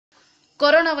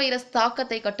Corona virus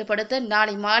தாக்கத்தை கட்டுப்படுத்த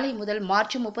நாளை மாலை முதல்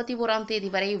மார்ச் 31ஆம் தேதி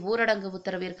வரை ஊரடங்கு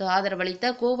உத்தரவிற்கு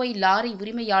ஆதரவளித்த கோவை லாரி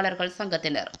உரிமையாளர்கள்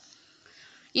சங்கத்தினர்.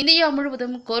 இந்தியா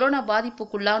முழுவதும் கொரோனா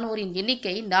பாதிப்புக்குள்ளானோரின்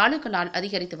எண்ணிக்கை நாளுக்கு நாள்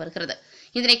அதிகரித்து வருகிறது.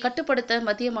 இதனை கட்டுப்படுத்த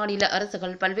மத்திய மாநில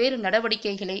அரசுகள் பல்வேறு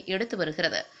நடவடிக்கைகளை எடுத்து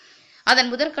வருகிறது. அதன்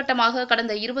முதற்கட்டமாக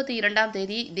கடந்த 22ஆம்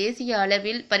தேதி தேசிய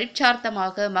அளவில்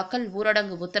பரீட்சார்த்தமாக மக்கள்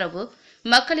ஊரடங்கு உத்தரவு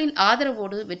மக்களின்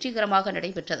ஆதரவோடு வெற்றிகரமாக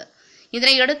நடைபெற்றது.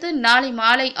 இதனையடுத்து நாளை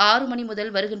மாலை 6 மணி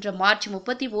முதல் வருகின்ற மார்ச்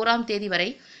 31ஆம் தேதி வரை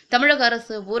தமிழக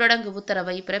அரசு ஊரடங்கு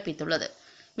உத்தரவை பிறப்பித்துள்ளது.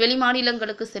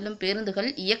 வெளிமாநிலங்களுக்கு செல்லும் பேருந்துகள்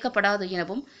இயக்கப்படாது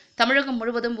எனவும், தமிழகம்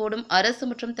முழுவதும் ஓடும் அரசு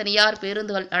மற்றும் தனியார்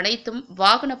பேருந்துகள் அனைத்தும்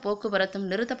வாகன போக்குவரத்தும்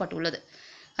நிறுத்தப்பட்டுள்ளது.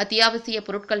 அத்தியாவசிய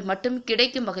பொருட்கள் மட்டும்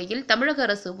கிடைக்கும் வகையில் தமிழக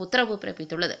அரசு உத்தரவு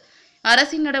பிறப்பித்துள்ளது.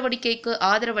 அரசின் நடவடிக்கைக்கு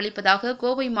ஆதரவளிப்பதாக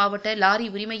கோவை மாவட்ட லாரி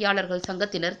உரிமையாளர்கள்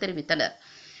சங்கத்தினர் தெரிவித்தனர்.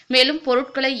 மேலும்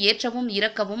பொருட்களை ஏற்றவும்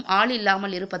இறக்கவும் ஆள்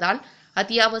இல்லாமல் இருப்பதால்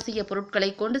அத்தியாவசிய பொருட்களை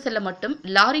கொண்டு செல்ல மட்டும்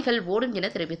லாரிகள் ஓடும் என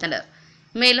தெரிவித்தனர்.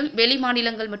 மேலும் வெளி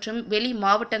மாநிலங்கள் மற்றும் வெளி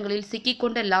மாவட்டங்களில்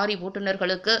சிக்கிக்கொண்ட லாரி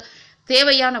ஓட்டுநர்களுக்கு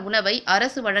தேவையான உணவை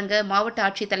அரசு வழங்க மாவட்ட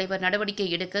ஆட்சித்தலைவர் நடவடிக்கை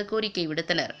எடுக்க கோரிக்கை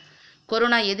விடுத்தனர்.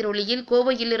 கொரோனா எதிரொலியில்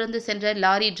கோவையிலிருந்து சென்ற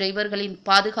லாரி டிரைவர்களின்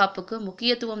பாதுகாப்புக்கு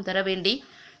முக்கியத்துவம் தர வேண்டி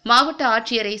மாவட்ட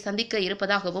ஆட்சியரை சந்திக்க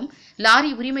இருப்பதாகவும்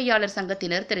லாரி உரிமையாளர்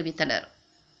சங்கத்தினர் தெரிவித்தனர்.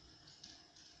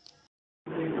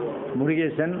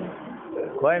 முருகேசன்,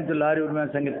 கோயம்புத்தூர் லாரி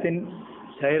உரிமையாளர் சங்கத்தின்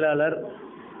செயலாளர்,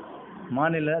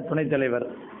 மாநில துணைத் தலைவர்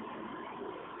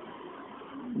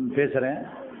பேசுகிறேன்.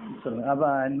 சொல்லுங்கள். அப்போ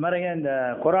இந்த மாதிரிங்க, இந்த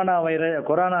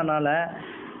கொரோனானால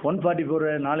 144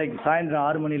 நாளைக்கு சாயந்தரம்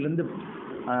 6 மணிலேருந்து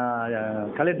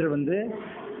கலெக்டர்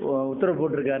உத்தரவு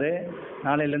போட்டிருக்காரு.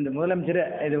 நாளையிலேருந்து முதலமைச்சர்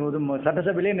இது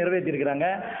சட்டசபையிலே நிறைவேற்றியிருக்கிறாங்க.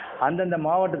 அந்தந்த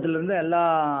மாவட்டத்திலேருந்து எல்லா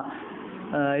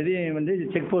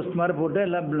இதையும் செக் போஸ்ட் மாதிரி போட்டு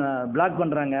எல்லாம் பிளாக்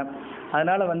பண்ணுறாங்க.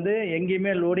 அதனால்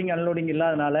எங்கேயுமே லோடிங் அன்லோடிங்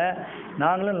இல்லாதனால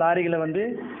நாங்களும் லாரிகளை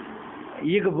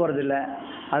இயக்க போகிறதில்ல.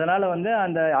 அதனால்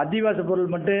அந்த அத்தியாவசிய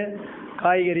பொருள் மட்டும்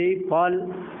காய்கறி, பால்,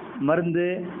 மருந்து,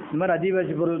 இந்த மாதிரி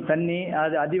அத்தியாவசிய பொருள், தண்ணி,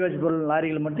 அத்தியாவசிய பொருள்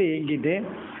லாரிகளை மட்டும் இயக்கிட்டு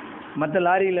மற்ற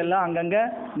லாரிகள் எல்லாம் அங்கங்கே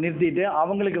நிறுத்திட்டு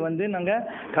அவங்களுக்கு நாங்கள்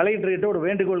கலெக்டர்கிட்ட ஒரு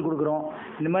வேண்டுகோள் கொடுக்குறோம்.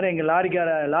 இந்த மாதிரி எங்கள்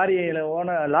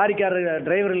லாரிக்கார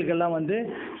டிரைவர்களுக்கெல்லாம்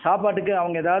சாப்பாட்டுக்கு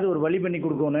அவங்க ஏதாவது ஒரு வழி பண்ணி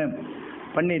கொடுக்கணும்.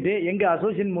 பண்ணிவிட்டு எங்கள்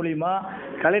அசோசியேஷன் மூலிமா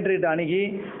கலெக்டர்கிட்ட அணுகி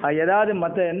ஏதாவது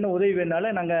மற்ற என்ன உதவி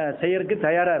வேணாலும் நாங்கள் செய்யறதுக்கு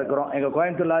தயாராக இருக்கிறோம். எங்கள்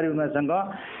கோயம்புத்தூர் லாரி உரிமையாளர் சங்கம்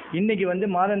இன்றைக்கி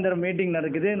மாதாந்திர மீட்டிங்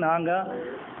நடக்குது. நாங்கள்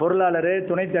பொருளாளர்,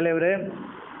 துணைத் தலைவர்,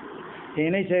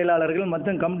 இணை செயலாளர்கள்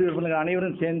மற்றும் கமிட்டி உறுப்பினர்கள்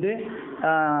அனைவரும் சேர்ந்து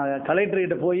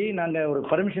கலெக்டர்கிட்ட போய் நாங்கள் ஒரு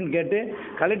பர்மிஷன் கேட்டு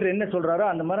கலெக்டர் என்ன சொல்கிறாரோ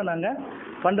அந்த மாதிரி நாங்கள்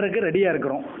பண்ணுறதுக்கு ரெடியாக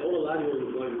இருக்கிறோம்.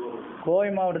 கோவை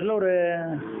மாவட்டத்தில்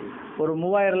ஒரு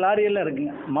 3000 லாரியெல்லாம்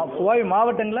இருக்குங்க. கோவை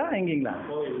மாவட்டங்களா எங்கேங்களா?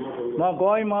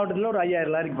 கோவை மாவட்டத்தில் ஒரு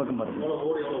 5000 லாரிக்கு பக்கம் வருது.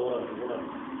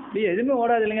 எதுவுமே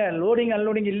ஓடாது இல்லைங்க. லோடிங்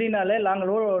அன்லோடிங் இல்லைனாலே நாங்கள்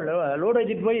லோடு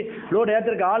வச்சுட்டு போய் லோடு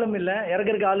ஏற்றுறதுக்கு ஆளும் இல்லை,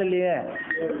 இறக்குறதுக்கு ஆள் இல்லையே.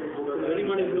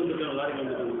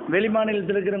 வெளி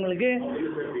மாநிலத்தில் இருக்கிறவங்களுக்கு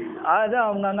அதுதான்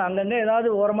அவங்க அங்கங்கே ஏதாவது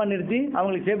ஓரமாக நிறுத்தி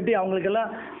அவங்களுக்கு சேஃப்டி,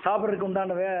 அவங்களுக்கெல்லாம் சாப்பிட்றதுக்கு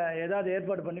உண்டான ஏதாவது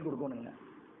ஏற்பாடு பண்ணி கொடுக்கணுங்க.